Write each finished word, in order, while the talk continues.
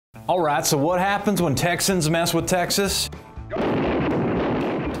All right, so what happens when Texans mess with Texas?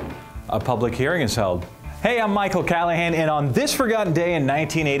 A public hearing is held. Hey, I'm Michael Callahan, and on this forgotten day in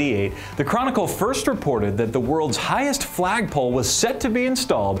 1988, the Chronicle first reported that the world's highest flagpole was set to be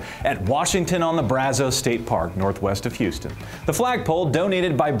installed at Washington-on-the-Brazos State Park, northwest of Houston. The flagpole,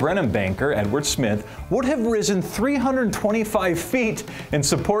 donated by Brenham banker Edward Smith, would have risen 325 feet and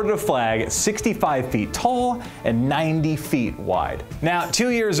supported a flag 65 feet tall and 90 feet wide. Now, 2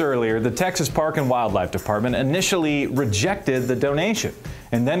 years earlier, the Texas Park and Wildlife Department initially rejected the donation.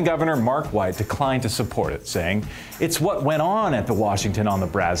 And then Governor Mark White declined to support it, saying, "It's what went on at the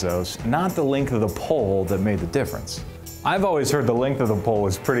Washington-on-the-Brazos, not the length of the pole that made the difference." I've always heard the length of the pole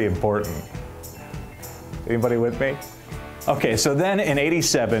is pretty important. Anybody with me? Okay, so then in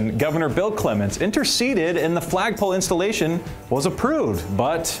 '87, Governor Bill Clements interceded and the flagpole installation was approved,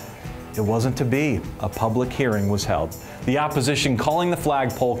 but it wasn't to be. A public hearing was held. The opposition calling the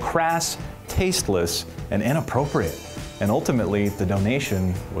flagpole crass, tasteless, and inappropriate. And ultimately, the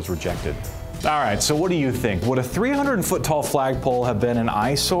donation was rejected. All right, so what do you think? Would a 300-foot tall flagpole have been an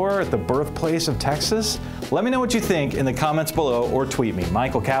eyesore at the birthplace of Texas? Let me know what you think in the comments below or tweet me,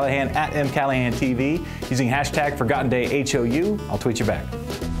 Michael Callahan at MCallahanTV, using hashtag ForgottenDayHOU. I'll tweet you back.